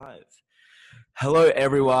Live. Hello,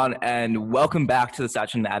 everyone, and welcome back to the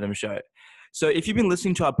Sachin and Adam Show. So if you've been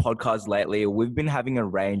listening to our podcast lately, we've been having a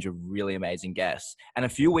range of really amazing guests. And a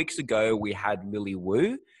few weeks ago, we had Lily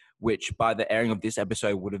Wu, which by the airing of this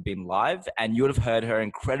episode would have been live. And you would have heard her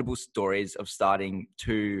incredible stories of starting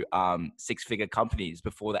two six-figure companies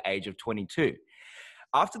before the age of 22.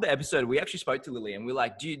 After the episode, we actually spoke to Lily and we were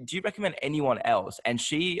like, do you recommend anyone else? And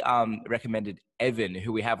she recommended Evan,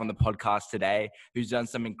 who we have on the podcast today, who's done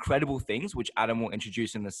some incredible things, which Adam will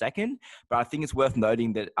introduce in a second. But I think it's worth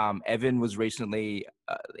noting that Evan was recently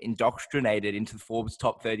indoctrinated into the Forbes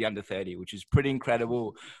top 30 under 30, which is pretty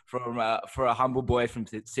incredible for a humble boy from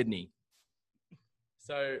Sydney.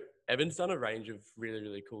 So Evan's done a range of really,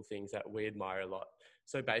 really cool things that we admire a lot.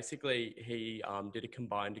 So basically, he did a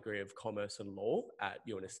combined degree of commerce and law at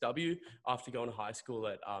UNSW after going to high school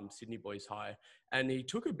at Sydney Boys High. And he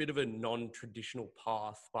took a bit of a non-traditional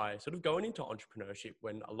path by sort of going into entrepreneurship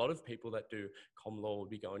when a lot of people that do com law would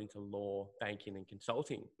be going into law, banking and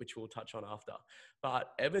consulting, which we'll touch on after.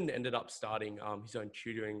 But Evan ended up starting his own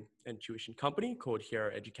tutoring and tuition company called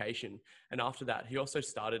Hero Education. And after that, he also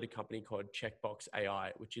started a company called Checkbox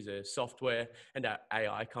AI, which is a software and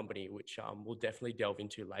AI company, which we'll definitely delve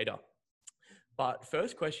into later. But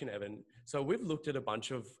first question, Evan. So we've looked at a bunch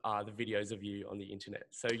of the videos of you on the internet.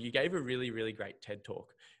 So you gave a really, really great TED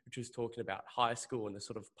talk, which was talking about high school and the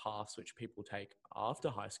sort of paths which people take after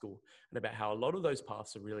high school and about how a lot of those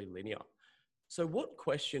paths are really linear. So what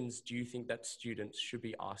questions do you think that students should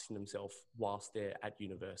be asking themselves whilst they're at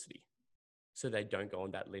university so they don't go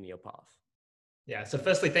on that linear path? Yeah. So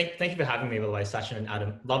firstly, thank you for having me, by the way, Sachin and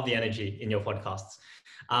Adam. Love the energy in your podcasts.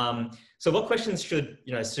 So what questions should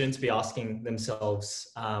students be asking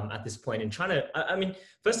themselves at this point and trying to,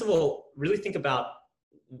 first of all, really think about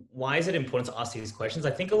why is it important to ask these questions?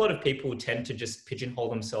 I think a lot of people tend to just pigeonhole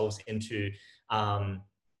themselves into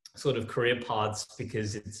sort of career paths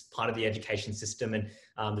because it's part of the education system.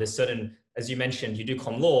 And there's certain, as you mentioned, you do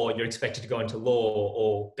com law, you're expected to go into law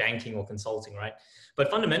or banking or consulting, right? But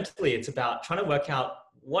fundamentally, it's about trying to work out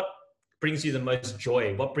what brings you the most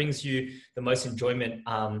joy, what brings you the most enjoyment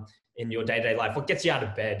in your day-to-day life, what gets you out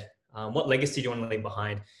of bed, what legacy do you want to leave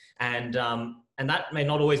behind? And that may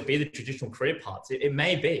not always be the traditional career paths. It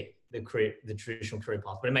may be the traditional career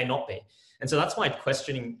path, but it may not be. And so that's why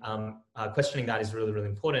questioning that is really, really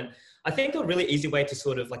important. I think a really easy way to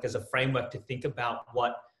sort of like as a framework to think about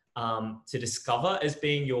what to discover as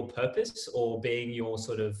being your purpose or being your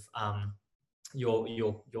sort of your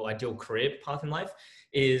ideal career path in life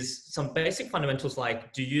is some basic fundamentals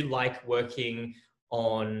like, do you like working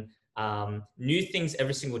on new things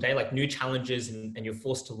every single day, like new challenges and you're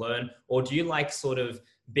forced to learn? Or do you like sort of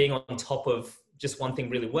being on top of just one thing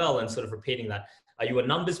really well and sort of repeating that? Are you a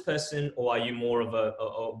numbers person or are you more of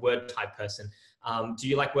a word type person? Do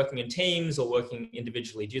you like working in teams or working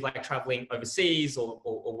individually? Do you like traveling overseas or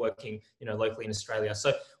working, locally in Australia?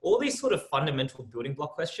 So all these sort of fundamental building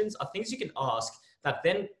block questions are things you can ask that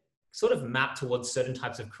then sort of map towards certain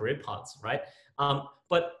types of career paths, right?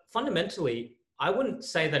 But fundamentally, I wouldn't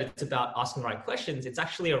say that it's about asking the right questions. It's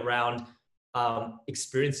actually around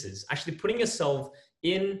experiences, actually putting yourself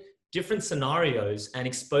in different scenarios and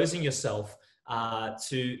exposing yourself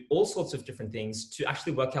to all sorts of different things to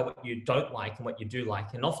actually work out what you don't like and what you do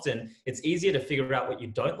like. And often it's easier to figure out what you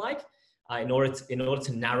don't like in order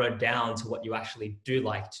to narrow down to what you actually do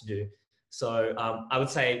like to do. So I would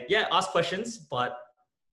say, yeah, ask questions, but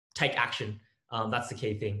take action. That's the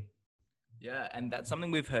key thing. Yeah, and that's something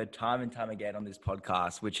we've heard time and time again on this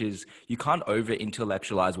podcast, which is you can't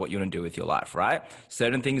over-intellectualize what you want to do with your life, right?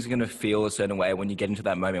 Certain things are going to feel a certain way when you get into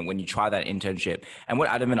that moment, when you try that internship. And what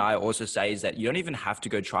Adam and I also say is that you don't even have to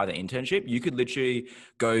go try the internship. You could literally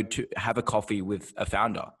go to have a coffee with a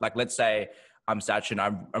founder. Like, let's say I'm Sachin,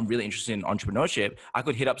 I'm really interested in entrepreneurship. I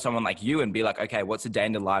could hit up someone like you and be like, okay, what's a day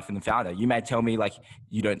in the life in the founder? You may tell me like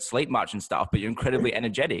you don't sleep much and stuff, but you're incredibly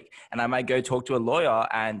energetic. And I might go talk to a lawyer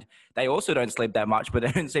and they also don't sleep that much, but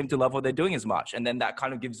they don't seem to love what they're doing as much. And then that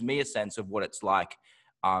kind of gives me a sense of what it's like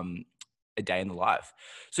a day in the life.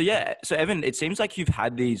 So yeah, so Evan, it seems like you've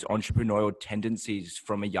had these entrepreneurial tendencies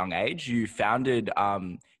from a young age. You founded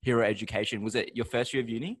Hero Education. Was it your first year of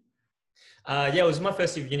uni? Yeah, it was my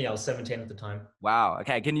first year of uni. I was 17 at the time. Wow.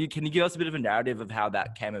 Okay. Can you give us a bit of a narrative of how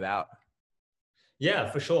that came about? Yeah,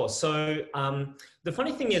 for sure. So the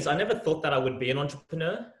funny thing is I never thought that I would be an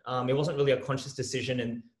entrepreneur. It wasn't really a conscious decision.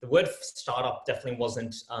 And the word startup definitely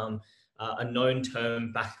wasn't a known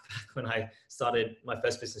term back when I started my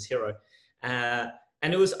first business, Hero. And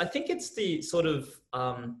it was, I think it's the sort of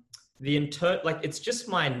it's just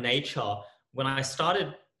my nature. When I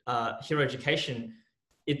started Hero Education,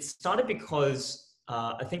 it started because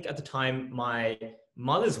I think at the time, my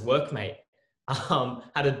mother's workmate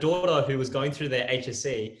had a daughter who was going through their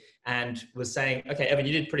HSC and was saying, okay, Evan,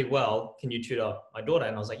 you did pretty well. Can you tutor my daughter?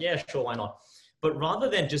 And I was like, yeah, sure, why not? But rather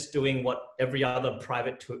than just doing what every other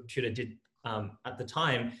private tutor did at the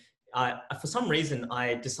time, for some reason,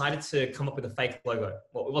 I decided to come up with a fake logo.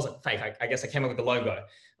 Well, it wasn't fake. I guess I came up with a logo.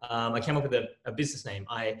 I came up with a business name.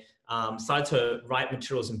 I started to write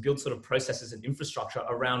materials and build sort of processes and infrastructure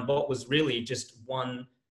around what was really just one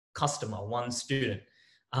customer, one student.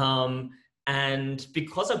 And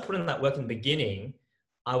because I put in that work in the beginning,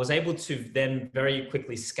 I was able to then very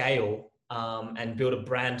quickly scale and build a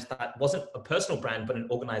brand that wasn't a personal brand, but an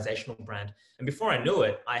organizational brand. And before I knew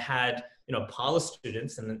it, I had, a pile of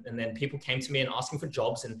students, and then people came to me and asking for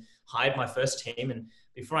jobs and hired my first team. And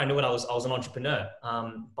before I knew it, I was an entrepreneur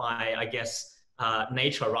by, I guess,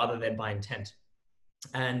 nature rather than by intent.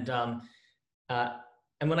 And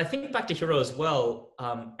when I think back to Hero as well,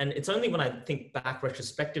 and it's only when I think back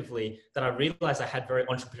retrospectively that I realized I had very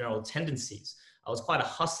entrepreneurial tendencies. I was quite a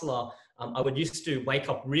hustler. I would used to wake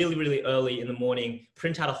up really, really early in the morning,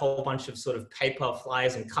 print out a whole bunch of sort of paper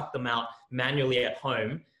flyers and cut them out manually at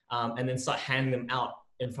home, and then start handing them out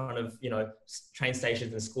in front of, train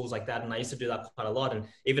stations and schools like that. And I used to do that quite a lot, and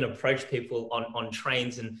even approach people on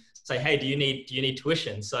trains and say, hey, do you need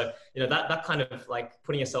tuition? So, that kind of like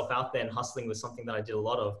putting yourself out there and hustling was something that I did a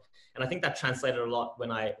lot of. And I think that translated a lot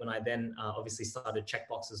when I then obviously started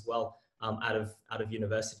Checkbox as well, out of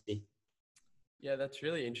university. Yeah, that's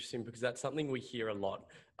really interesting because that's something we hear a lot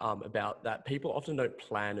about, that people often don't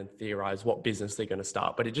plan and theorize what business they're going to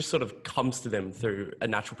start, but it just sort of comes to them through a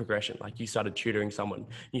natural progression. Like you started tutoring someone,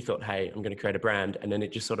 you thought, hey, I'm going to create a brand, and then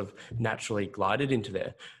it just sort of naturally glided into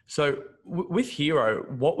there. So with Hero,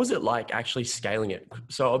 what was it like actually scaling it?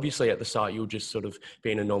 So obviously at the start, you were just sort of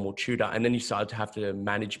being a normal tutor, and then you started to have to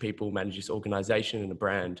manage people, manage this organization and a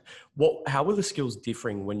brand. How were the skills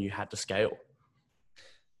differing when you had to scale?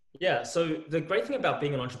 Yeah. So the great thing about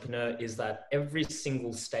being an entrepreneur is that every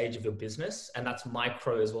single stage of your business, and that's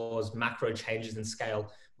micro as well as macro changes in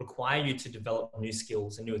scale, require you to develop new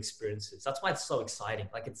skills and new experiences. That's why it's so exciting.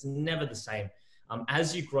 Like it's never the same.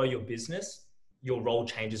 As you grow your business, your role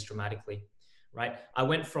changes dramatically, right? I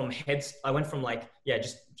went from like,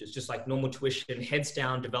 just like normal tuition, heads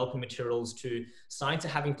down, developing materials, to starting to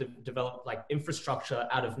having to develop like infrastructure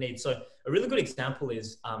out of need. So a really good example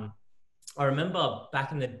is, I remember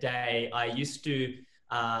back in the day, I used to,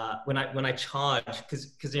 when I charged,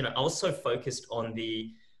 because I was so focused on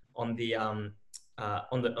the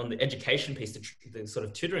education piece, the sort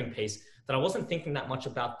of tutoring piece, that I wasn't thinking that much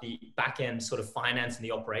about the back end sort of finance and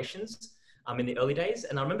the operations in the early days.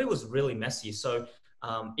 And I remember it was really messy. So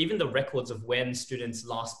even the records of when students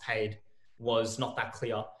last paid was not that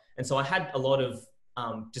clear. And so I had a lot of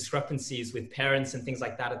discrepancies with parents and things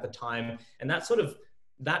like that at the time. And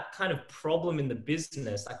that kind of problem in the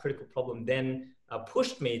business, that critical problem, then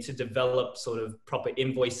pushed me to develop sort of proper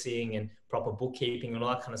invoicing and proper bookkeeping and all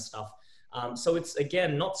that kind of stuff. So it's,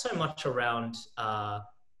 again, not so much around,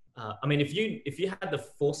 if you had the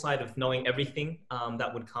foresight of knowing everything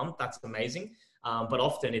that would come, that's amazing. But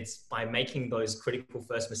often it's by making those critical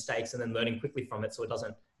first mistakes and then learning quickly from it, so it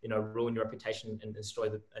doesn't, ruin your reputation and destroy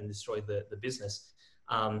the business.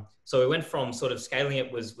 So it went from sort of scaling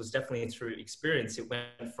it was definitely through experience. It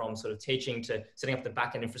went from sort of teaching to setting up the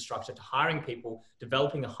back-end infrastructure to hiring people,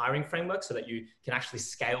 developing a hiring framework so that you can actually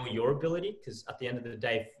scale your ability. Because at the end of the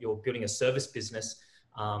day, if you're building a service business,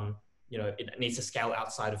 it needs to scale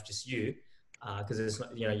outside of just you, because it's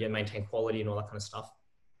you maintain quality and all that kind of stuff.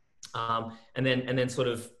 And then sort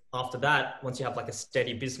of after that, once you have like a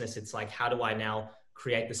steady business, it's like, how do I now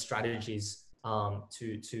create the strategies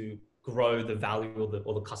to grow the value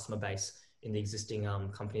or the customer base in the existing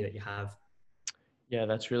company that you have. Yeah,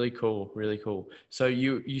 that's really cool. Really cool. So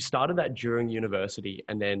you started that during university,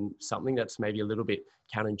 and then something that's maybe a little bit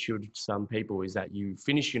counterintuitive to some people is that you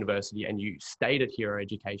finished university and you stayed at Hero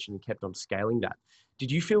Education and kept on scaling that.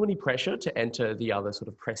 Did you feel any pressure to enter the other sort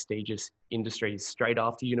of prestigious industries straight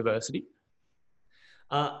after university?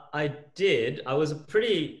 I did. I was a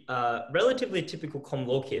pretty relatively typical comm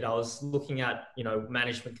law kid. I was looking at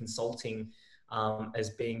management consulting as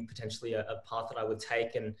being potentially a path that I would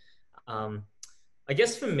take. And I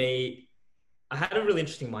guess for me, I had a really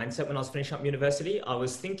interesting mindset when I was finishing up university. I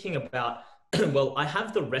was thinking about, well, I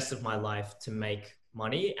have the rest of my life to make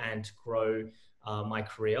money and grow my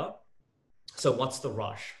career. So what's the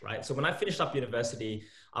rush, right? So when I finished up university,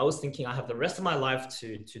 I was thinking I have the rest of my life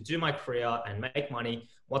to do my career and make money.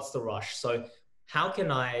 What's the rush? So how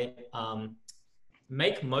can I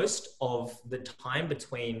make most of the time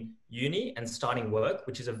between uni and starting work,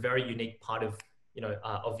 which is a very unique part of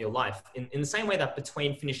of your life. In the same way that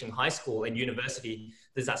between finishing high school and university,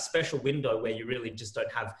 there's that special window where you really just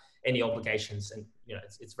don't have any obligations, and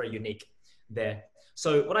it's very unique there.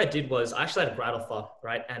 So what I did was I actually had a grad offer,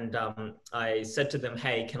 right? And I said to them,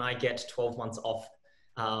 hey, can I get 12 months off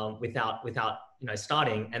without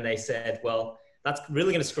starting? And they said, well, that's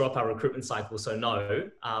really going to screw up our recruitment cycle. So no,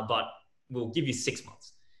 but we'll give you 6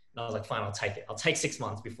 months. And I was like, fine, I'll take it. I'll take 6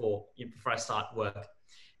 months before I start work.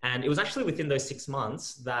 And it was actually within those 6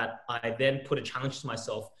 months that I then put a challenge to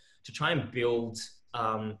myself to try and build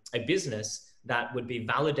a business that would be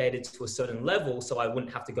validated to a certain level so I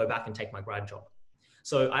wouldn't have to go back and take my grad job.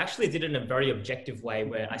 So I actually did it in a very objective way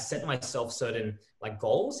where I set myself certain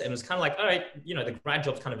goals, and it was kind of like, all right, the grad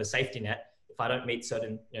job's kind of a safety net. If I don't meet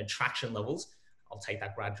certain traction levels, I'll take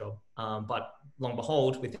that grad job. But long and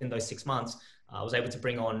behold, within those 6 months, I was able to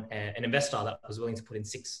bring on an investor that was willing to put in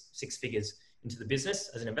six figures into the business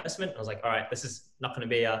as an investment. I was like, all right, this is not going to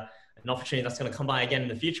be an opportunity that's going to come by again in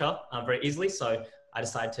the future very easily. So I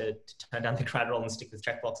decided to turn down the grad role and stick with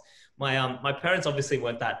Checkbox. My parents obviously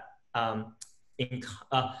weren't that,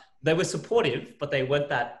 they were supportive, but they weren't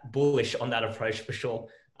that bullish on that approach for sure.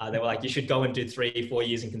 They were like, you should go and do 3-4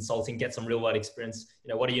 years in consulting, get some real world experience.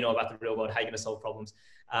 What do you know about the real world? How are you going to solve problems?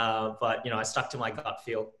 But I stuck to my gut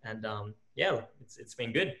feel, and it's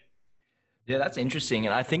been good. Yeah, that's interesting.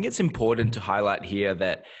 And I think it's important to highlight here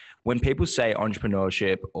that when people say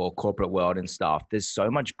entrepreneurship or corporate world and stuff, there's so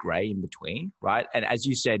much gray in between, right? And as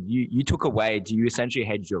you said, you took away, you essentially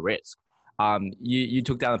hedged your risk. You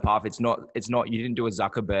took down the path. It's not, you didn't do a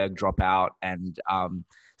Zuckerberg dropout and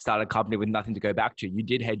start a company with nothing to go back to. You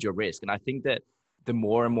did hedge your risk. And I think that the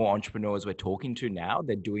more and more entrepreneurs we're talking to now,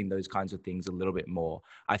 they're doing those kinds of things a little bit more.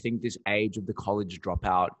 I think this age of the college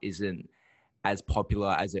dropout isn't as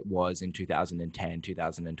popular as it was in 2010,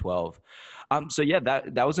 2012. So yeah,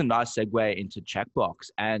 that was a nice segue into Checkbox.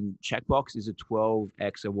 And Checkbox is a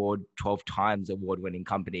 12x award, 12 times award-winning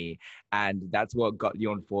company. And that's what got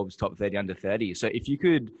you on Forbes top 30 under 30. So if you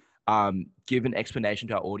could give an explanation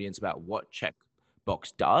to our audience about what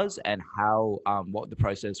Checkbox does and how, what the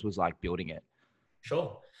process was like building it.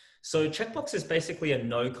 Sure. So Checkbox is basically a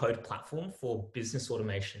no-code platform for business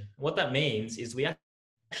automation. What that means is we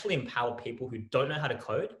actually empower people who don't know how to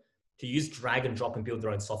code to use drag and drop and build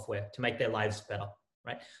their own software to make their lives better,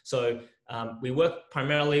 right? So we work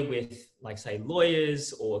primarily with, like, say,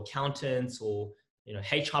 lawyers or accountants or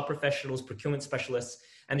HR professionals, procurement specialists.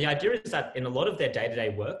 And the idea is that in a lot of their day-to-day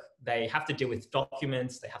work, they have to deal with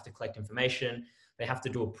documents, they have to collect information, they have to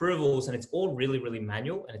do approvals, and it's all really, really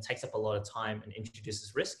manual, and it takes up a lot of time and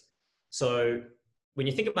introduces risk. So when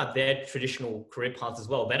you think about their traditional career paths as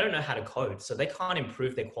well, they don't know how to code, so they can't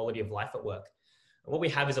improve their quality of life at work. And what we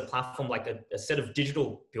have is a platform like a set of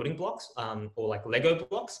digital building blocks or like Lego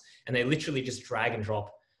blocks, and they literally just drag and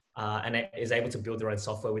drop and it is able to build their own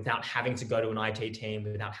software without having to go to an IT team,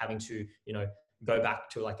 without having to, go back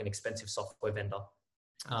to like an expensive software vendor.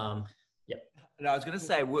 Yeah. And I was going to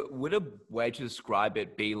say, would a way to describe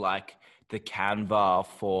it be like the Canva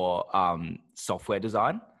for software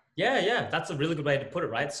design? Yeah, that's a really good way to put it,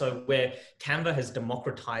 right? So where Canva has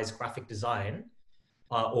democratized graphic design,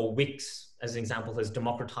 or Wix, as an example, has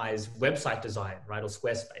democratized website design, right? Or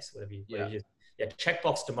Squarespace, whatever you use. Yeah,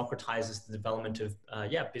 Checkbox democratizes the development of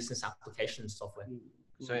business application software.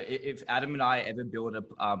 So if Adam and I ever build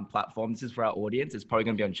a platform, this is for our audience, it's probably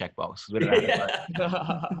going to be on Checkbox.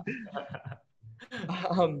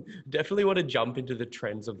 Definitely want to jump into the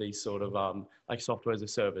trends of these sort of like software as a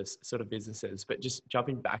service sort of businesses, but just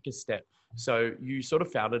jumping back a step. So you sort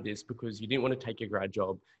of founded this because you didn't want to take your grad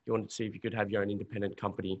job. You wanted to see if you could have your own independent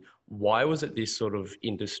company. Why was it this sort of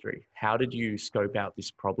industry? How did you scope out this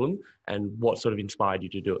problem, and what sort of inspired you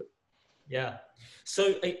to do it? Yeah.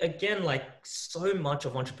 So again, like so much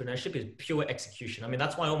of entrepreneurship is pure execution. I mean,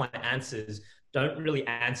 that's why all my answers don't really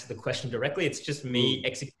answer the question directly. It's just me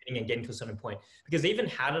executing and getting to a certain point. Because even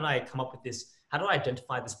how did I come up with this? How do I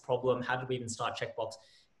identify this problem? How did we even start Checkbox?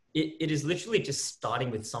 It is literally just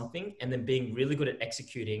starting with something and then being really good at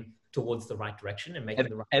executing towards the right direction and making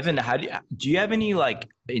the right. Evan, do you have any like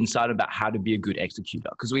insight about how to be a good executor?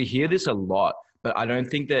 Because we hear this a lot, but I don't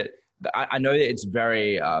think that, I know that it's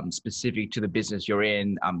very specific to the business you're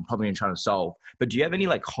in, probably trying to solve, but do you have any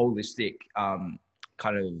like holistic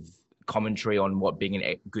kind of commentary on what being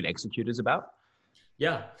a good executor is about?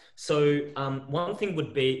 Yeah. So one thing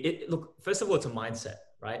would be, look, first of all, it's a mindset,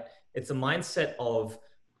 right? It's a mindset of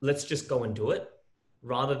let's just go and do it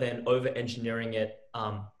rather than over-engineering it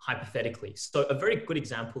hypothetically. So a very good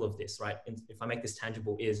example of this, right? If I make this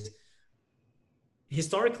tangible, is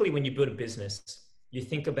historically when you build a business, you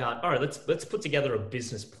think about, all right, let's put together a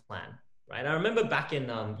business plan, right? I remember back in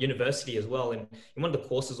university as well, in one of the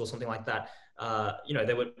courses or something like that,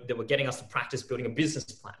 they were getting us to practice building a business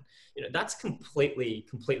plan. That's completely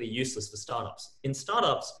useless for startups. In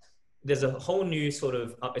startups, there's a whole new sort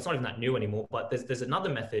of, it's not even that new anymore, but there's another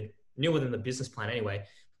method, newer than the business plan anyway,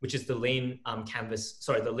 which is the lean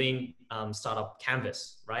startup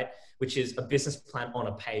canvas, right? Which is a business plan on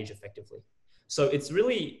a page effectively. So it's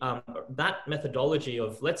really that methodology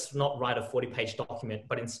of let's not write a 40-page document,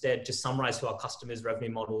 but instead just summarize who our customers, revenue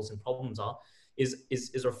models, and problems are, is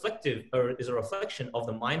a reflection of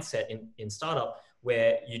the mindset in startup,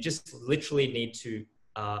 where you just literally need to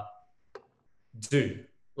do.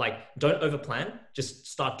 Like, don't overplan, just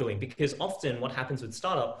start doing. Because often what happens with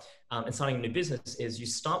startup and starting a new business is you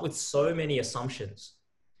start with so many assumptions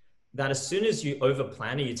that as soon as you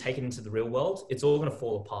overplan and you take it into the real world, it's all going to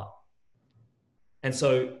fall apart. And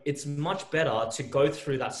so it's much better to go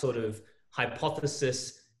through that sort of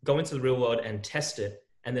hypothesis, go into the real world and test it,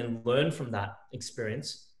 and then learn from that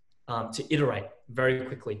experience to iterate very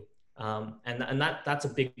quickly. And that's a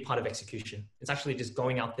big part of execution. It's actually just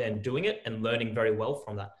going out there and doing it and learning very well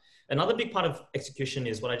from that. Another big part of execution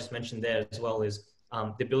is what I just mentioned there as well, is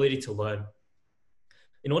the ability to learn.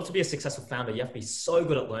 In order to be a successful founder, you have to be so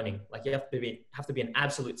good at learning. Like, you have to be an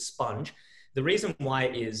absolute sponge. The reason why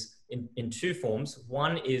is in two forms.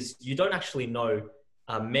 One is you don't actually know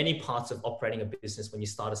many parts of operating a business when you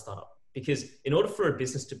start a startup, because in order for a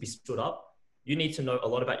business to be stood up, you need to know a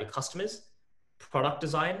lot about your customers, product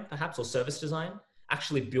design, perhaps, or service design,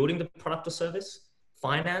 actually building the product or service,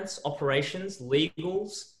 finance, operations,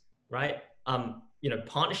 legals, right?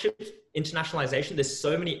 Partnerships, internationalization. There's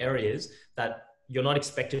so many areas that you're not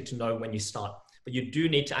expected to know when you start, but you do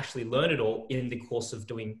need to actually learn it all in the course of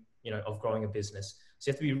doing, of growing a business. So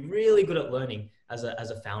you have to be really good at learning as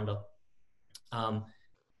a founder. And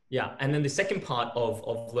then the second part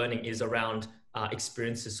of learning is around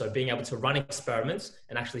experiences. So being able to run experiments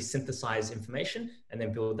and actually synthesize information and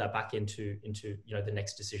then build that back into the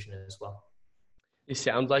next decision as well. It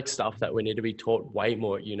sounds like stuff that we need to be taught way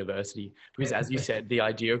more at university, because as you said, the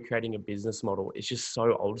idea of creating a business model is just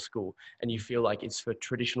so old school, and you feel like it's for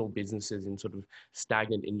traditional businesses in sort of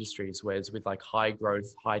stagnant industries, whereas with like high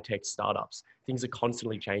growth, high tech startups, things are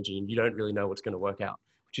constantly changing and you don't really know what's going to work out,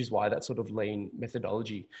 which is why that sort of lean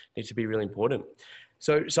methodology needs to be really important.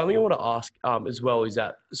 So something I want to ask as well is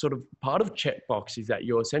that sort of part of Checkbox is that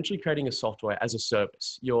you're essentially creating a software as a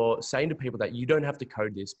service. You're saying to people that you don't have to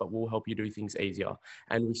code this, but we'll help you do things easier.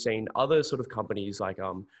 And we've seen other sort of companies like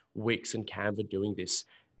Wix and Canva doing this.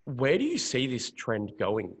 Where do you see this trend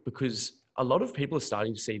going? Because a lot of people are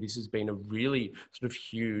starting to see this as being a really sort of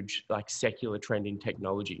huge, like, secular trend in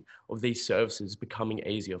technology of these services becoming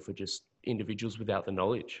easier for just individuals without the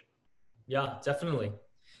knowledge. Yeah, definitely.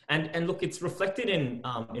 And look, it's reflected in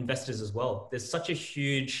investors as well. There's such a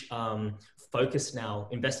huge focus now,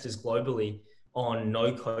 investors globally, on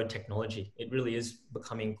no-code technology. It really is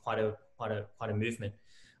becoming quite a movement.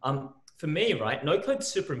 For me, right, no-code is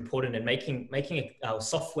super important, and making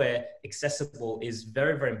software accessible is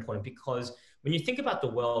very, very important, because when you think about the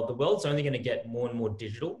world's only going to get more and more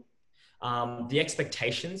digital. The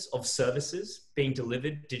expectations of services being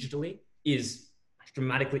delivered digitally is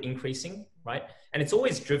dramatically increasing, right? And it's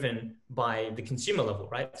always driven by the consumer level,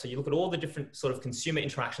 right? So you look at all the different sort of consumer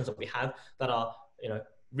interactions that we have that are,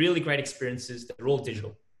 really great experiences that are all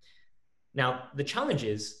digital. Now, the challenge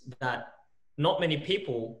is that not many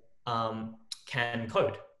people can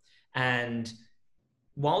code. And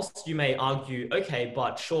whilst you may argue, okay,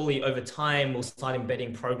 but surely over time we'll start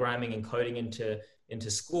embedding programming and coding into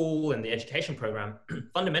school and the education program,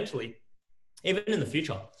 fundamentally, even in the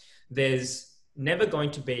future, there's never going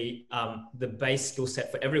to be the base skill set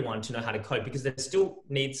for everyone to know how to code, because there still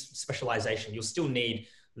needs specialization. You'll still need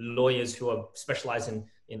lawyers who are specialized in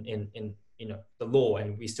the law,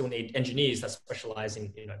 and we still need engineers that specialize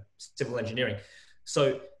in civil engineering.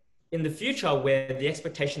 So in the future, where the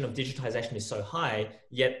expectation of digitization is so high,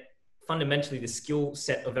 yet fundamentally the skill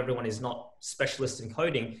set of everyone is not specialist in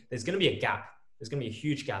coding, there's going to be a gap. There's going to be a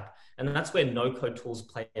huge gap. And that's where no-code tools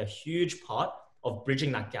play a huge part of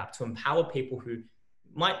bridging that gap, to empower people who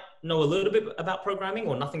might know a little bit about programming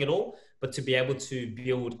or nothing at all, but to be able to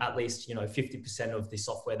build at least 50% of the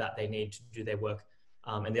software that they need to do their work,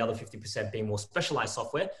 and the other 50% being more specialized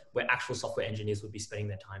software where actual software engineers would be spending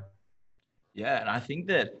their time. Yeah, and I think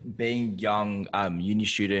that being young uni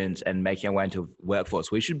students and making our way into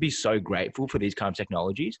workforce, we should be so grateful for these kind of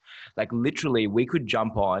technologies. Like, literally, we could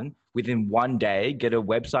jump on within one day, get a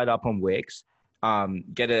website up on Wix,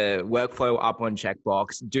 get a workflow up on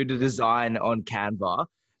Checkbox, do the design on Canva,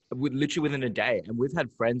 literally within a day. And we've had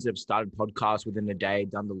friends that have started podcasts within a day,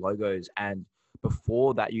 done the logos. And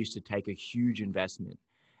before that used to take a huge investment.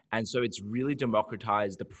 And so it's really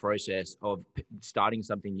democratized the process of starting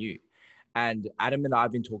something new. And Adam and I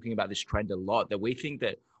have been talking about this trend a lot, that we think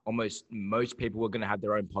that almost most people are going to have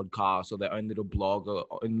their own podcast or their own little blog or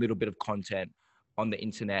a little bit of content on the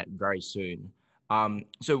internet very soon.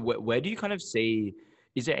 So where do you kind of see,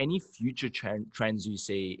 is there any future trends you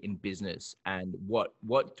see in business? And what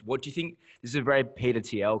do you think, this is a very Peter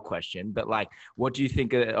TL question, but like, what do you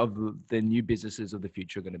think of the new businesses of the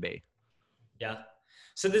future are going to be? Yeah.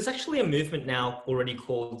 So there's actually a movement now already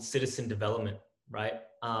called citizen development, right?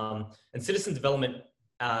 And citizen development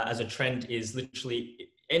as a trend is literally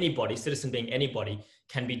anybody, citizen being anybody,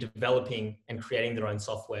 can be developing and creating their own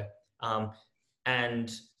software.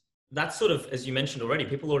 And that's sort of, as you mentioned already,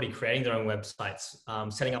 people are already creating their own websites,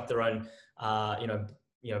 setting up their own,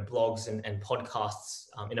 blogs and podcasts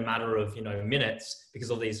in a matter of, minutes because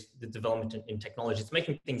of the development in technology. It's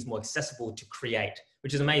making things more accessible to create,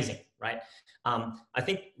 which is amazing, right? I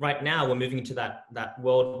think right now we're moving into that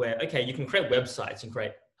world where, okay, you can create websites and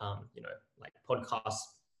create, like podcast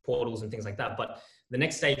portals and things like that. But the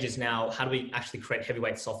next stage is now, how do we actually create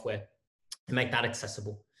heavyweight software and make that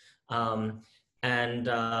accessible? And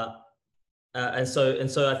so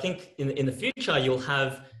I think in the future, you'll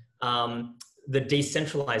have the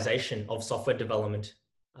decentralization of software development,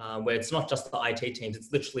 where it's not just the IT teams,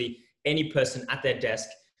 it's literally any person at their desk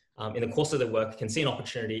in the course of their work can see an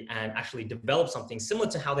opportunity and actually develop something similar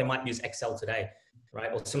to how they might use Excel today,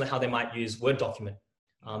 right? Or similar to how they might use Word document.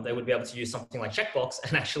 They would be able to use something like Checkbox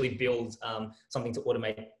and actually build something to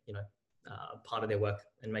automate, part of their work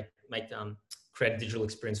and create a digital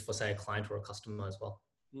experience for, say, a client or a customer as well.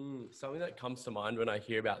 Something that comes to mind when I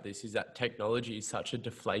hear about this is that technology is such a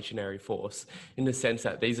deflationary force, in the sense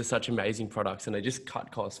that these are such amazing products and they just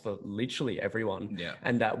cut costs for literally everyone. Yeah.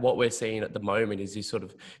 And that what we're seeing at the moment is this sort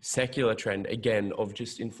of secular trend, again, of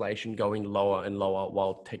just inflation going lower and lower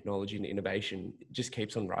while technology and innovation just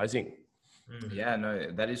keeps on rising. Yeah,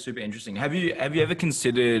 no, that is super interesting. Have you ever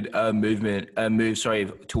considered a move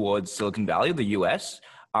towards Silicon Valley, the US,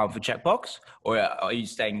 for Checkbox, or are you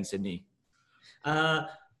staying in Sydney?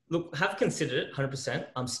 Look, have considered it 100%.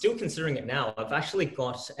 I'm still considering it now. I've actually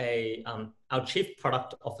got our chief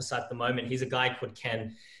product officer at the moment. He's a guy called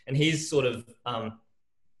Ken, and he's sort of,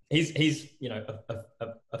 he's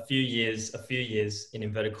a few years in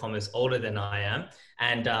inverted commas older than I am.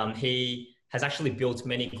 And he has actually built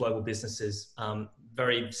many global businesses,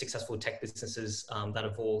 very successful tech businesses that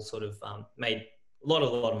have all sort of made a lot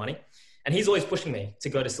of money. And he's always pushing me to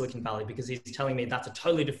go to Silicon Valley because he's telling me that's a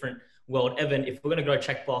totally different world. Evan, if we're going to grow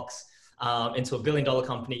Checkbox into $1 billion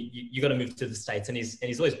company, you got to move to the States. And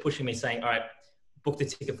he's always pushing me, saying, all right, book the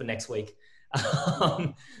ticket for next week.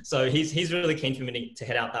 So he's really keen for me to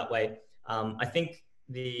head out that way. I think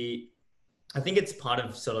it's part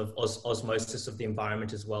of sort of osmosis of the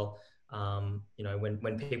environment as well.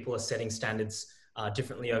 When people are setting standards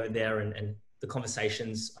differently over there, and the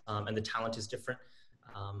conversations and the talent is different.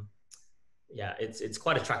 It's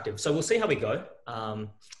quite attractive. So we'll see how we go.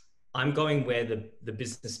 I'm going where the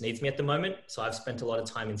business needs me at the moment. So I've spent a lot of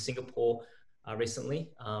time in Singapore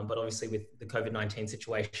recently, but obviously with the COVID-19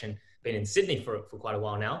 situation, been in Sydney for quite a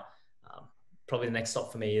while now. Probably the next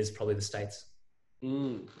stop for me is probably the States.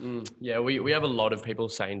 Yeah, we have a lot of people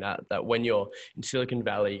saying that when you're in Silicon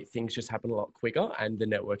Valley, things just happen a lot quicker and the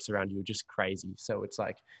networks around you are just crazy. So it's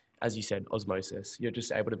like, as you said, osmosis. You're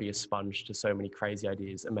just able to be a sponge to so many crazy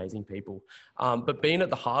ideas, amazing people. But being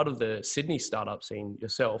at the heart of the Sydney startup scene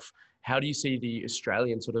yourself, how do you see the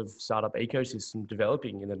Australian sort of startup ecosystem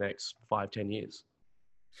developing in the next 5-10 years?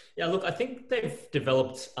 Yeah, look, I think they've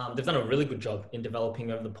done a really good job in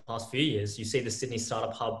developing over the past few years. You see the Sydney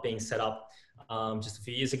Startup Hub being set up just a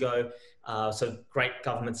few years ago. So great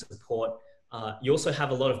government support. You also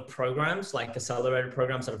have a lot of programs, like accelerator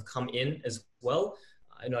programs, that have come in as well.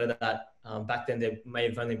 I know that back then there may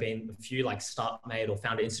have only been a few, like StartMate or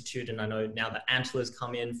Founder Institute, and I know now that Antler's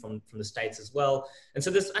come in from the States as well. And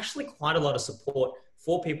so there's actually quite a lot of support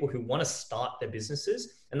for people who want to start their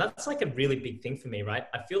businesses. And that's like a really big thing for me, right?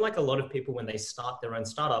 I feel like a lot of people, when they start their own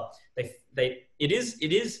startup, it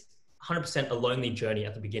is 100% a lonely journey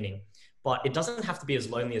at the beginning, but it doesn't have to be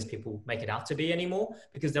as lonely as people make it out to be anymore,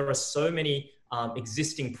 because there are so many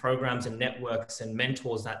existing programs and networks and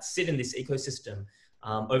mentors that sit in this ecosystem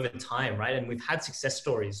over time, right? And we've had success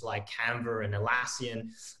stories like Canva and Atlassian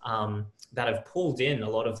that have pulled in a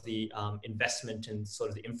lot of the investment and sort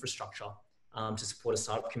of the infrastructure to support a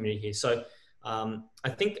startup community here. So I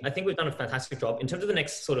think we've done a fantastic job in terms of the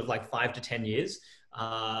next sort of like 5 to 10 years.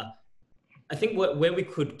 I think where we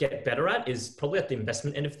could get better at is probably at the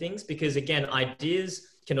investment end of things, because again, ideas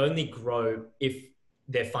can only grow if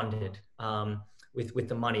they're funded with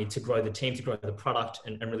the money to grow the team, to grow the product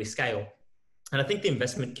and really scale. And I think the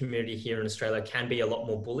investment community here in Australia can be a lot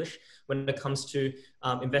more bullish when it comes to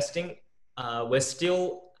investing. We're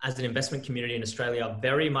still, as an investment community in Australia,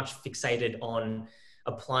 very much fixated on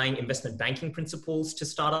applying investment banking principles to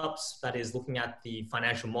startups. That is looking at the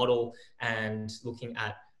financial model and looking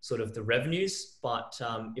at sort of the revenues. But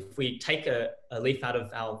if we take a leaf out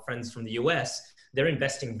of our friends from the US, they're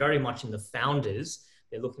investing very much in the founders.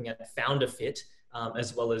 They're looking at founder fit,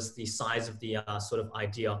 as well as the size of the sort of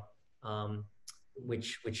idea,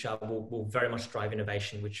 which will very much drive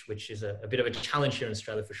innovation, which is a bit of a challenge here in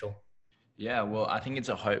Australia for sure. Yeah, well, I think it's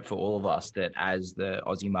a hope for all of us that as the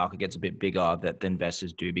Aussie market gets a bit bigger, that the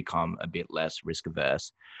investors do become a bit less risk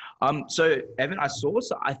averse. So Evan,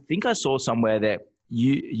 I think I saw somewhere that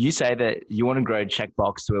you say that you want to grow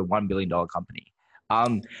Checkbox to a $1 billion company.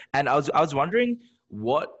 And I was wondering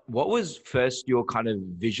what was first your kind of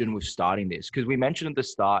vision with starting this? Because we mentioned at the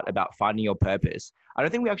start about finding your purpose. I don't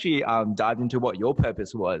think we actually dived into what your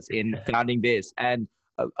purpose was in founding this, and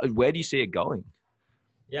where do you see it going?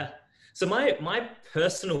 Yeah. So my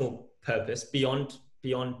personal purpose beyond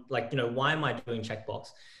like, why am I doing Checkbox?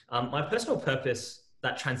 My personal purpose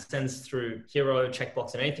that transcends through Hero,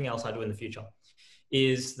 Checkbox, and anything else I do in the future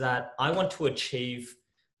is that I want to achieve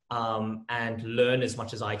and learn as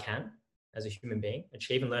much as I can as a human being,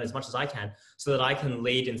 achieve and learn as much as I can so that I can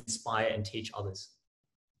lead, inspire, and teach others,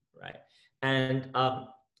 right? And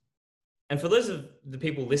for those of the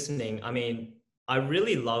people listening, I mean, I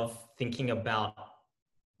really love thinking about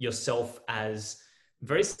yourself as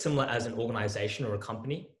very similar as an organization or a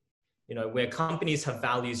company. Where companies have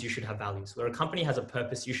values, you should have values. Where a company has a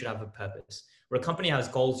purpose, you should have a purpose. Where a company has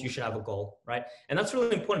goals, you should have a goal, right? And that's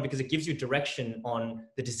really important because it gives you direction on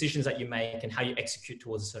the decisions that you make and how you execute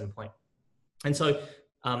towards a certain point. And so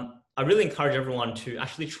I really encourage everyone to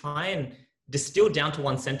actually try and distill down to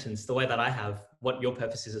one sentence the way that I have what your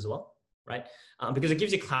purpose is as well, right? Because it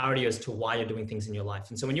gives you clarity as to why you're doing things in your life.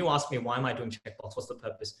 And so when you ask me, why am I doing Checkbox? What's the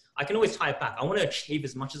purpose? I can always tie it back. I want to achieve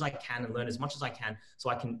as much as I can and learn as much as I can so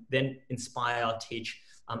I can then inspire, teach,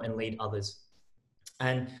 and lead others.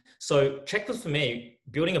 And so Checkbox for me,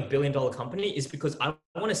 building $1 billion company is because I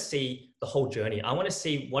want to see the whole journey. I want to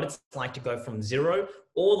see what it's like to go from 0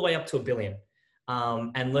 all the way up to $1 billion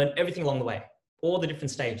and learn everything along the way, all the different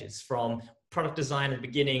stages from product design at the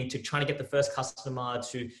beginning to trying to get the first customer,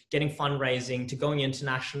 to getting fundraising, to going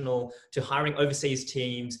international, to hiring overseas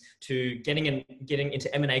teams, to getting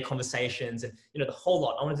into M&A conversations, and the whole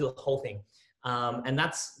lot. I want to do the whole thing. And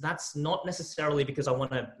that's not necessarily because I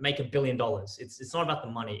want to make $1 billion. It's not about the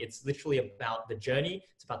money. It's literally about the journey.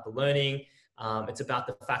 It's about the learning. It's about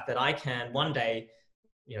the fact that I can one day,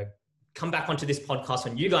 come back onto this podcast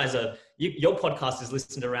when you guys your podcast is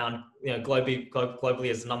listened around, globally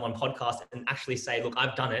as the #1 podcast, and actually say, look,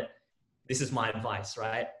 I've done it. This is my advice,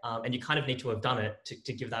 right? And you kind of need to have done it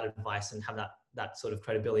to give that advice and have that sort of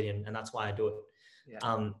credibility. And that's why I do it.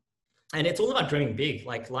 Yeah. And it's all about dreaming big.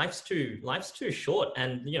 Like life's too short.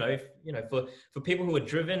 And, for people who are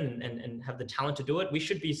driven and have the talent to do it, we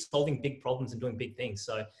should be solving big problems and doing big things.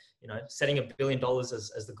 So, setting $1 billion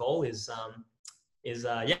as the goal is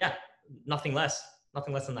nothing less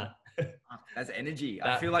than that. That's energy.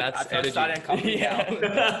 I feel like that's starting a company.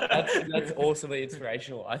 Yeah. that's awesomely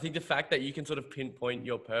inspirational. I think the fact that you can sort of pinpoint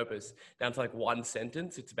your purpose down to like one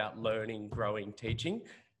sentence, it's about learning, growing, teaching.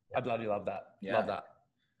 I bloody love that. Yeah. Love that.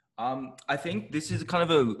 I think this is kind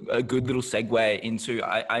of a good little segue into,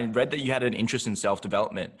 I read that you had an interest in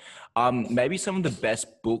self-development. Maybe some of the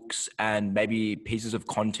best books and maybe pieces of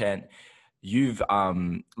content you've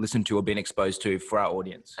listened to or been exposed to for our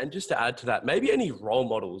audience. And just to add to that, maybe any role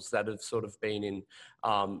models that have sort of been in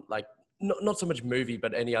like not so much movie,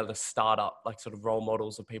 but any other startup, like sort of role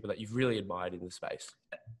models of people that you've really admired in the space.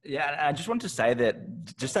 Yeah. And I just want to say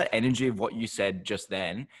that just that energy of what you said just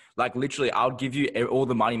then, like literally I'll give you all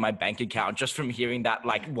the money in my bank account just from hearing that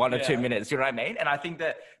like 1 or 2 minutes, you know what I mean? And I think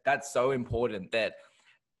that that's so important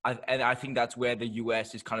I think that's where the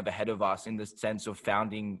US is kind of ahead of us in the sense of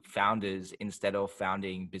founding founders instead of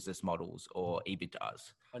founding business models or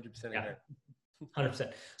EBITDAs. 100% agree.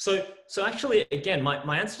 100%. So actually, again,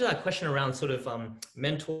 my answer to that question around sort of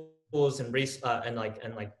mentors and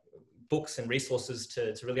books and resources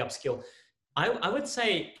to really upskill, I would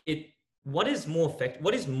say what is more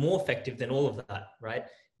effective than all of that, right,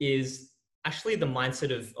 is actually the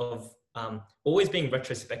mindset of always being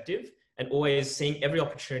retrospective and always seeing every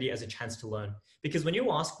opportunity as a chance to learn. Because when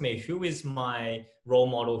you ask me, who is my role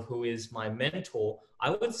model, who is my mentor, I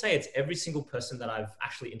would say it's every single person that I've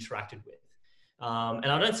actually interacted with. And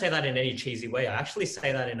I don't say that in any cheesy way. I actually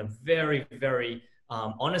say that in a very, very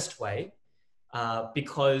honest way,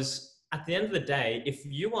 because at the end of the day, if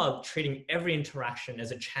you are treating every interaction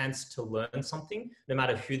as a chance to learn something, no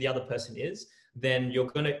matter who the other person is, then you're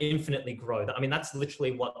going to infinitely grow. I mean, that's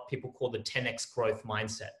literally what people call the 10x growth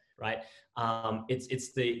mindset, right?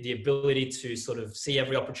 It's the ability to sort of see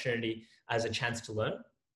every opportunity as a chance to learn,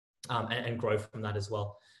 and grow from that as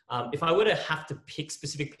well. If I were to have to pick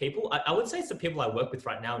specific people, I would say it's the people I work with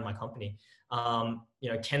right now in my company.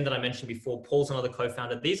 Ken that I mentioned before, Paul's another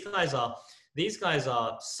co-founder. These guys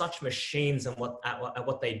are such machines at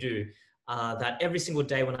what they do, that every single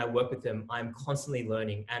day when I work with them, I'm constantly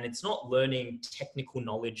learning. And it's not learning technical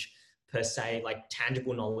knowledge per se, like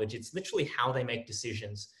tangible knowledge. It's literally how they make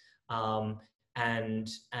decisions, and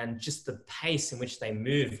just the pace in which they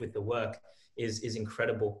move with the work is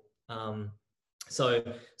incredible. So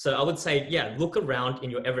I would say, yeah, look around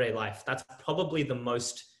in your everyday life. That's probably the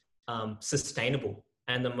most sustainable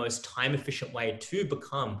and the most time efficient way to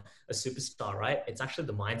become a superstar, right? It's actually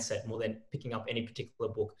the mindset more than picking up any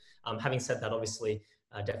particular book. Having said that, obviously,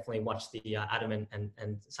 definitely watch the Adam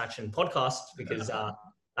and Sachin podcast, because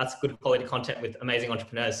that's good quality content with amazing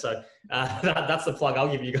entrepreneurs. So that's the plug I'll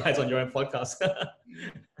give you guys on your own podcast.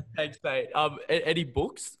 Thanks, mate. Any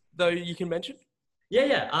books though you can mention?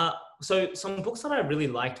 Yeah. So some books that I really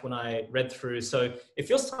liked when I read through. So if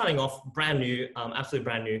you're starting off brand new, absolutely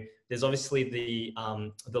brand new, there's obviously the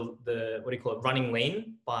what do you call it? Running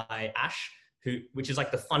Lean by Ash, which is like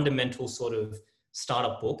the fundamental sort of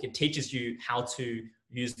startup book. It teaches you how to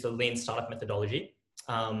use the lean startup methodology.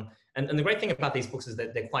 And the great thing about these books is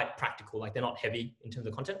that they're quite practical, like they're not heavy in terms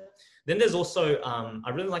of content. Then there's also, I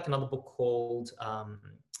really like another book called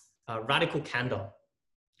Radical Candor.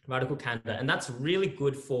 And that's really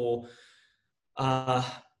good for, so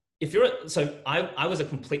I was a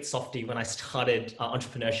complete softie when I started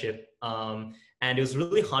entrepreneurship. And it was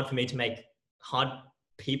really hard for me to make hard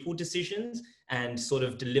people decisions and sort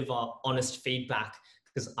of deliver honest feedback,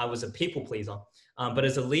 because I was a people pleaser. But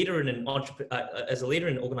as a leader in an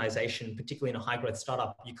organization, particularly in a high growth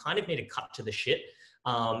startup, you kind of need to cut to the shit,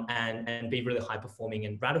 and be really high performing.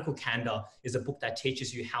 And Radical Candor is a book that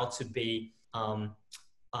teaches you how to be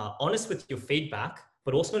honest with your feedback,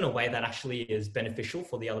 but also in a way that actually is beneficial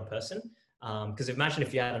for the other person. Because imagine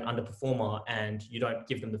if you had an underperformer and you don't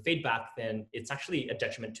give them the feedback, then it's actually a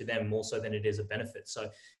detriment to them more so than it is a benefit. So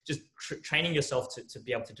just training yourself to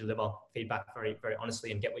be able to deliver feedback very, very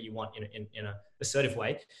honestly and get what you want in an assertive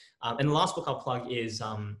way. And the last book I'll plug is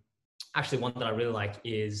actually one that I really like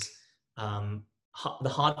is The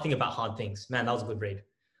Hard Thing About Hard Things. Man, that was a good read.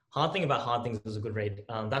 Hard Thing About Hard Things was a good read.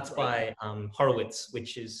 That's by Horowitz,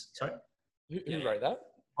 which is, sorry? Who wrote that?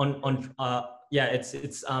 It's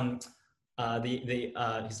his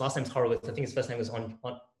last name's Horowitz. I think his first name was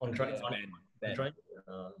Andre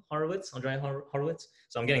Horowitz.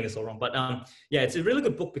 So I'm getting this all wrong, but it's a really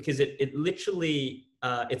good book because it literally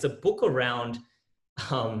it's a book around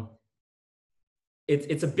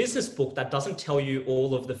it's a business book that doesn't tell you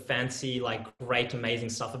all of the fancy, like great, amazing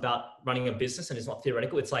stuff about running a business, and it's not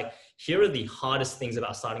theoretical. It's like, here are the hardest things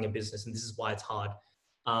about starting a business, and this is why it's hard.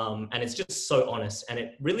 And it's just so honest, and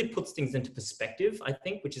it really puts things into perspective, I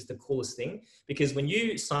think, which is the coolest thing. Because when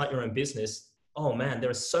you start your own business, oh man, there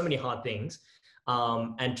are so many hard things.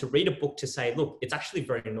 And to read a book to say, look, it's actually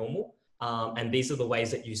very normal. And these are the ways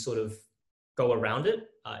that you sort of go around it,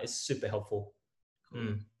 is super helpful.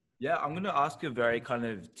 Yeah, I'm going to ask you a very kind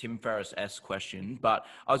of Tim Ferriss-esque question, but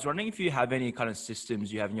I was wondering if you have any kind of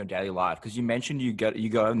systems you have in your daily life, because you mentioned you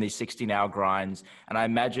go on these 16-hour grinds, and I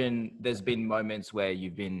imagine there's been moments where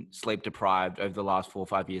you've been sleep deprived over the last 4 or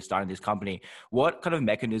 5 years starting this company. What kind of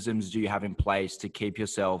mechanisms do you have in place to keep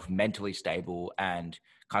yourself mentally stable and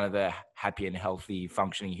kind of a happy and healthy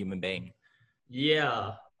functioning human being?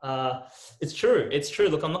 Yeah. It's true.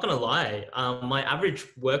 Look, I'm not going to lie. My average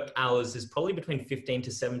work hours is probably between 15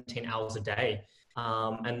 to 17 hours a day.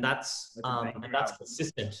 And that's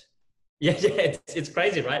consistent. Yeah. It's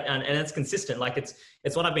crazy, right? And it's consistent. Like it's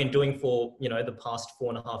what I've been doing for, the past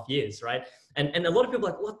 4.5 years. Right. And a lot of people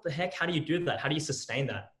are like, what the heck? How do you do that? How do you sustain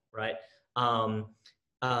that? Right. And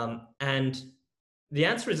the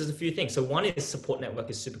answer is there's a few things. So one is support network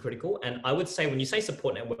is super critical. And I would say when you say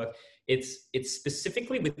support network, it's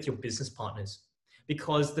specifically with your business partners,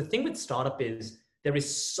 because the thing with startup is there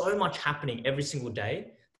is so much happening every single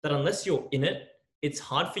day that unless you're in it, it's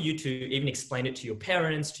hard for you to even explain it to your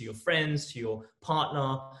parents, to your friends, to your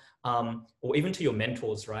partner, or even to your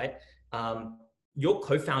mentors, right? your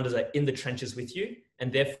co-founders are in the trenches with you,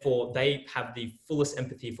 and therefore they have the fullest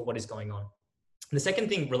empathy for what is going on. And the second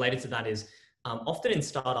thing related to that is often in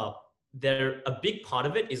startup, a big part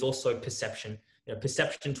of it is also perception.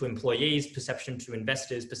 Perception to employees, perception to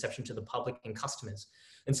investors, perception to the public and customers.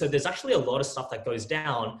 And so there's actually a lot of stuff that goes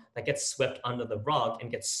down that gets swept under the rug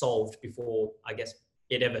and gets solved before, I guess,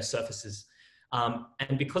 it ever surfaces.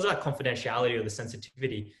 And because of that confidentiality or the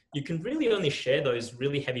sensitivity, you can really only share those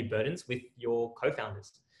really heavy burdens with your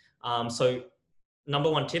co-founders. So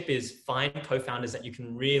number one tip is find co-founders that you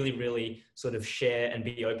can really, really sort of share and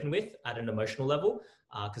be open with at an emotional level,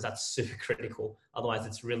 because that's super critical. Otherwise,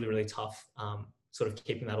 it's really, really tough sort of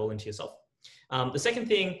keeping that all into yourself. The second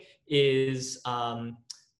thing is, I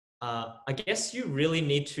guess you really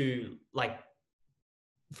need to, like,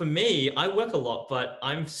 for me, I work a lot, but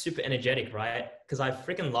I'm super energetic, right? Because I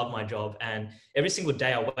freaking love my job. And every single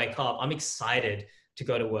day I wake up, I'm excited to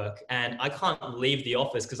go to work. And I can't leave the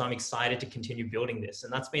office because I'm excited to continue building this.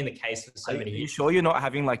 And that's been the case for so many years. Are you sure you're not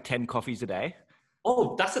having like 10 coffees a day?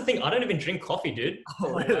 Oh, that's the thing. I don't even drink coffee, dude.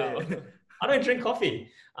 Oh, wow. I don't drink coffee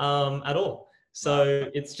at all. So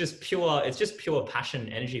it's just pure passion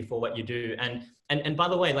and energy for what you do. And by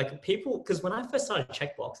the way, like people, because when I first started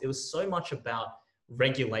Checkbox, it was so much about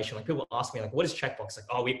regulation. Like people ask me, like, what is Checkbox? Like,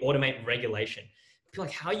 oh, we automate regulation. People are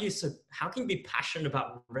like, how can you be passionate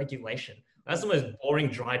about regulation? That's the most boring,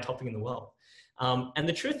 dry topic in the world. And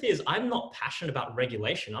the truth is, I'm not passionate about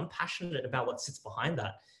regulation. I'm passionate about what sits behind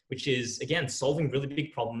that, which is, again, solving really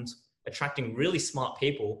big problems, attracting really smart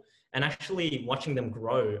people, and actually watching them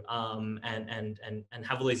grow and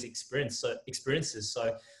have all these experiences.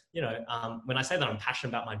 So, when I say that I'm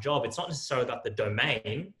passionate about my job, it's not necessarily about the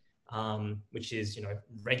domain, which is,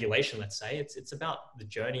 regulation, let's say. It's about the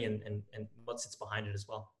journey and what sits behind it as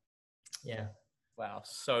well. Yeah. Wow,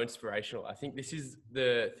 so inspirational. I think this is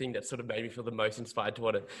the thing that sort of made me feel the most inspired to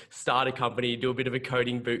want to start a company, do a bit of a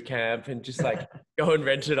coding boot camp, and just like go and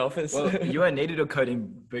rent an office. Well, you are needed a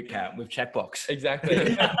coding boot camp with Checkbox.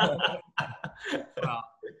 Exactly. Wow.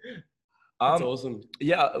 That's awesome.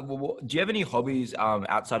 Yeah. Do you have any hobbies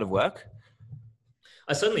outside of work?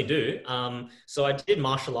 I certainly do. So I did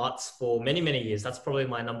martial arts for many, many years. That's probably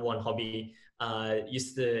my number one hobby.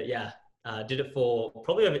 Did it for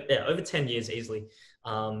probably over 10 years easily.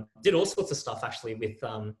 Did all sorts of stuff actually with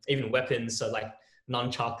even weapons. So like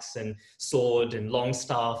nunchucks and sword and long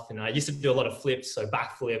staff. And I used to do a lot of flips, so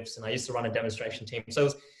back flips, and I used to run a demonstration team. So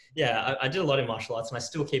I did a lot in martial arts, and I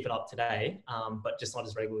still keep it up today, but just not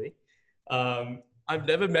as regularly. I've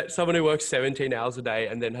never met someone who works 17 hours a day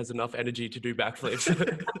and then has enough energy to do backflips.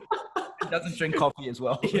 Doesn't drink coffee as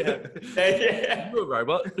well. Yeah. You're a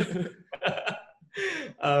robot.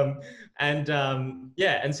 And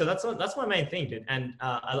so that's my main thing, dude. And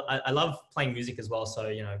I love playing music as well. So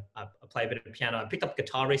I play a bit of piano. I picked up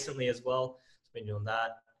guitar recently as well. I've been doing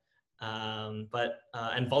that. And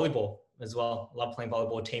volleyball as well. Love playing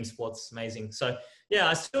volleyball. Team sports, amazing. So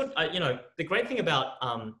yeah, the great thing about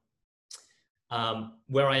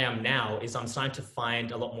where I am now is I'm starting to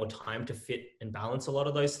find a lot more time to fit and balance a lot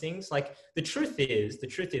of those things. Like the truth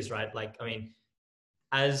is, right? Like, I mean,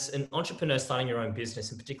 as an entrepreneur starting your own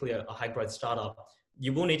business, and particularly a high growth startup,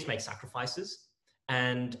 you will need to make sacrifices.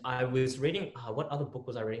 And I was reading, what other book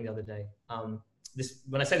was I reading the other day?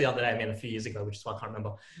 When I say the other day, I mean a few years ago, which is why I can't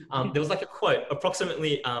remember. There was like a quote,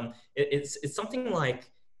 approximately, it's something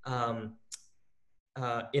like,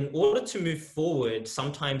 in order to move forward,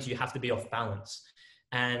 sometimes you have to be off balance.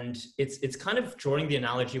 And it's kind of drawing the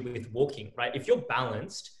analogy with walking, right? If you're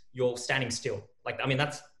balanced, you're standing still. Like, I mean,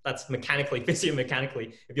 that's mechanically,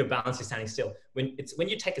 physiomechanically, if you're balanced, you're standing still. When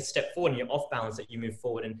you take a step forward and you're off balance, that you move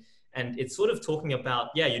forward. And it's sort of talking about,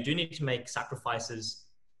 yeah, you do need to make sacrifices,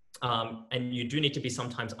 and you do need to be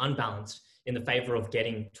sometimes unbalanced in the favor of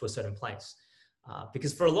getting to a certain place.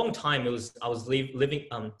 Because for a long time, I was living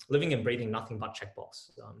and breathing nothing but Checkbox.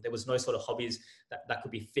 There was no sort of hobbies that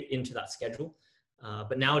could be fit into that schedule.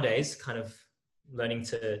 But nowadays, kind of learning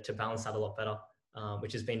to balance that a lot better,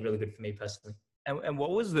 which has been really good for me personally. And what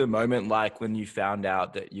was the moment like when you found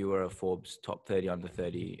out that you were a Forbes top 30 under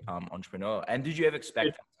 30 entrepreneur? And did you ever expect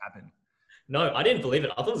that to happen? No, I didn't believe it.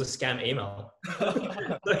 I thought it was a scam email.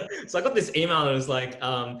 So I got this email and it was like,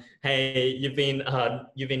 hey, you've been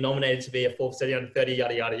nominated to be a Forbes 30 under 30,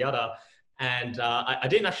 yada, yada, yada. And I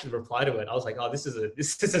didn't actually reply to it. I was like, oh, this is a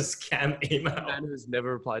scam email. A man who's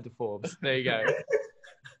never replied to Forbes. There you go.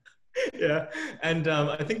 Yeah. And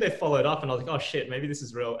I think they followed up and I was like, oh shit, maybe this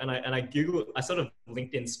is real. And I Googled, I sort of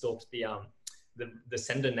LinkedIn stalked the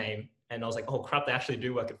sender name, and I was like, oh crap, they actually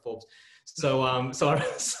do work at Forbes. So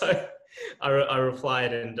I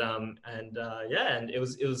replied and it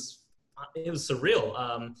was it was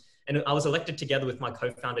surreal. And I was elected together with my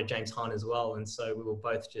co-founder, James Hahn, as well. And so we were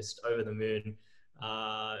both just over the moon.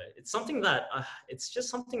 It's just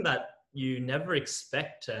something that you never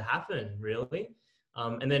expect to happen, really.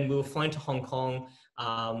 And then we were flown to Hong Kong,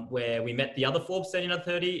 where we met the other Forbes 30 under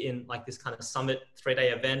 30 in like this kind of summit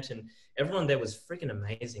 3-day event. And everyone there was freaking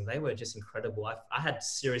amazing. They were just incredible. I had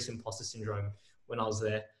serious imposter syndrome when I was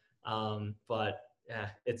there. But yeah,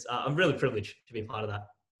 I'm really privileged to be part of that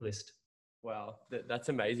list. Wow, that's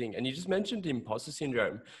amazing. And you just mentioned imposter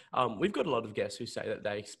syndrome. We've got a lot of guests who say that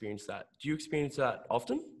they experience that. Do you experience that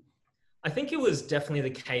often? I think it was definitely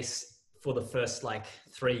the case for the first like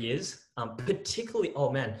 3 years, particularly,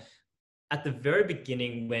 oh man, at the very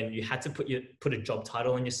beginning when you had to put a job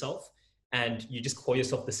title on yourself and you just call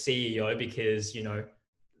yourself the CEO because, you know,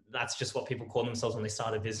 that's just what people call themselves when they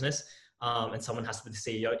start a business. And someone has to be the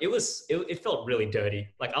CEO. It felt really dirty.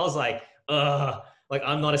 Like I was like, like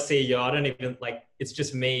I'm not a CEO. I don't even like, it's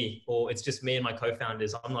just me, or it's just me and my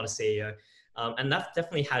co-founders. I'm not a CEO. And I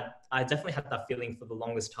definitely had that feeling for the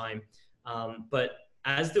longest time. But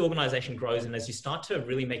as the organization grows and as you start to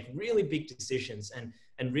really make really big decisions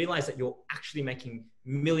and realize that you're actually making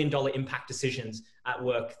 $1 million impact decisions at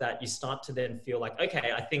work, that you start to then feel like,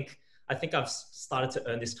 okay, I think I've started to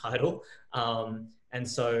earn this title. And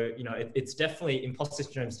so, you know, it's definitely, imposter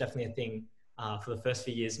syndrome is definitely a thing for the first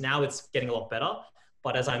few years. Now it's getting a lot better.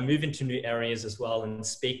 But as I move into new areas as well and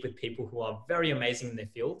speak with people who are very amazing in their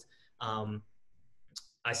field,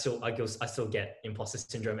 I still get imposter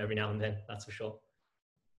syndrome every now and then. That's for sure.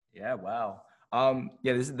 Yeah. Wow.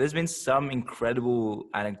 Yeah, there's been some incredible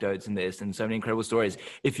anecdotes in this and so many incredible stories.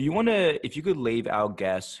 If you could leave our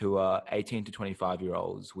guests who are 18 to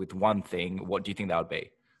 25-year-olds with one thing, what do you think that would be?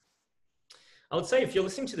 I would say if you're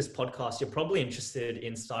listening to this podcast, you're probably interested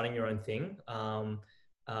in starting your own thing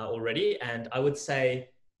already. And I would say,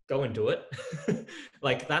 go and do it.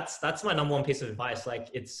 Like that's my number one piece of advice. Like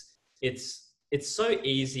it's so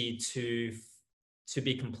easy to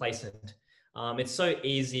be complacent. It's so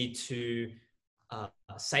easy to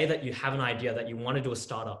say that you have an idea, that you want to do a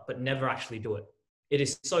startup, but never actually do it. It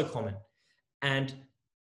is so common. And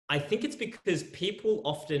I think it's because people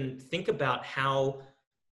often think about how,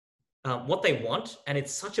 what they want, and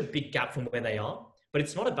it's such a big gap from where they are, but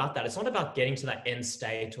it's not about that. It's not about getting to that end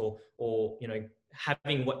state or, you know,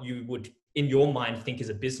 having what you would in your mind think is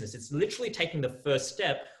a business. It's literally taking the first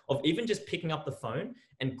step of even just picking up the phone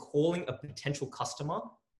and calling a potential customer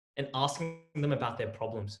and asking them about their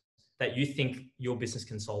problems that you think your business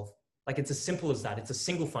can solve. Like it's as simple as that. It's a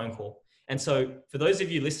single phone call. And so for those of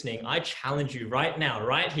you listening, I challenge you right now,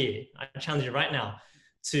 right here, I challenge you right now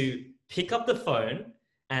to pick up the phone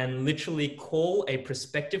and literally call a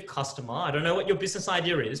prospective customer. I don't know what your business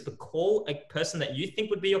idea is, but call a person that you think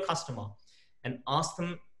would be your customer and ask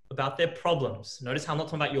them about their problems. Notice how I'm not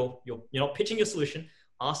talking about you're not pitching your solution.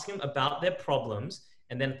 Ask them about their problems.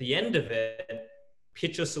 And then at the end of it,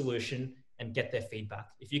 pitch your solution and get their feedback.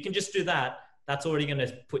 If you can just do that, that's already going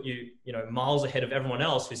to put you, you know, miles ahead of everyone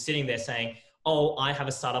else who's sitting there saying, oh, I have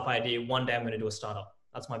a startup idea. One day I'm going to do a startup.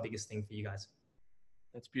 That's my biggest thing for you guys.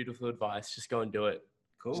 That's beautiful advice. Just go and do it.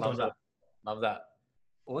 Cool. Love that.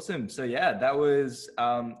 Awesome. So yeah, that was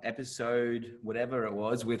episode whatever it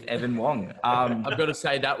was with Evan Wong. I've got to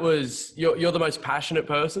say that was you're the most passionate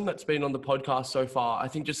person that's been on the podcast so far. I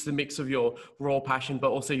think just the mix of your raw passion,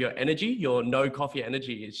 but also your energy, your no coffee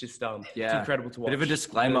energy, is just it's incredible to watch. Bit of a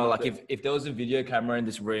disclaimer, like if there was a video camera in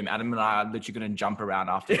this room, Adam and I are literally going to jump around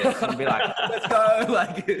after this and be like, let's go.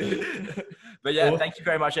 Like, but yeah, awesome. Thank you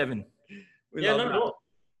very much, Evan. No.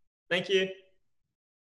 Thank you.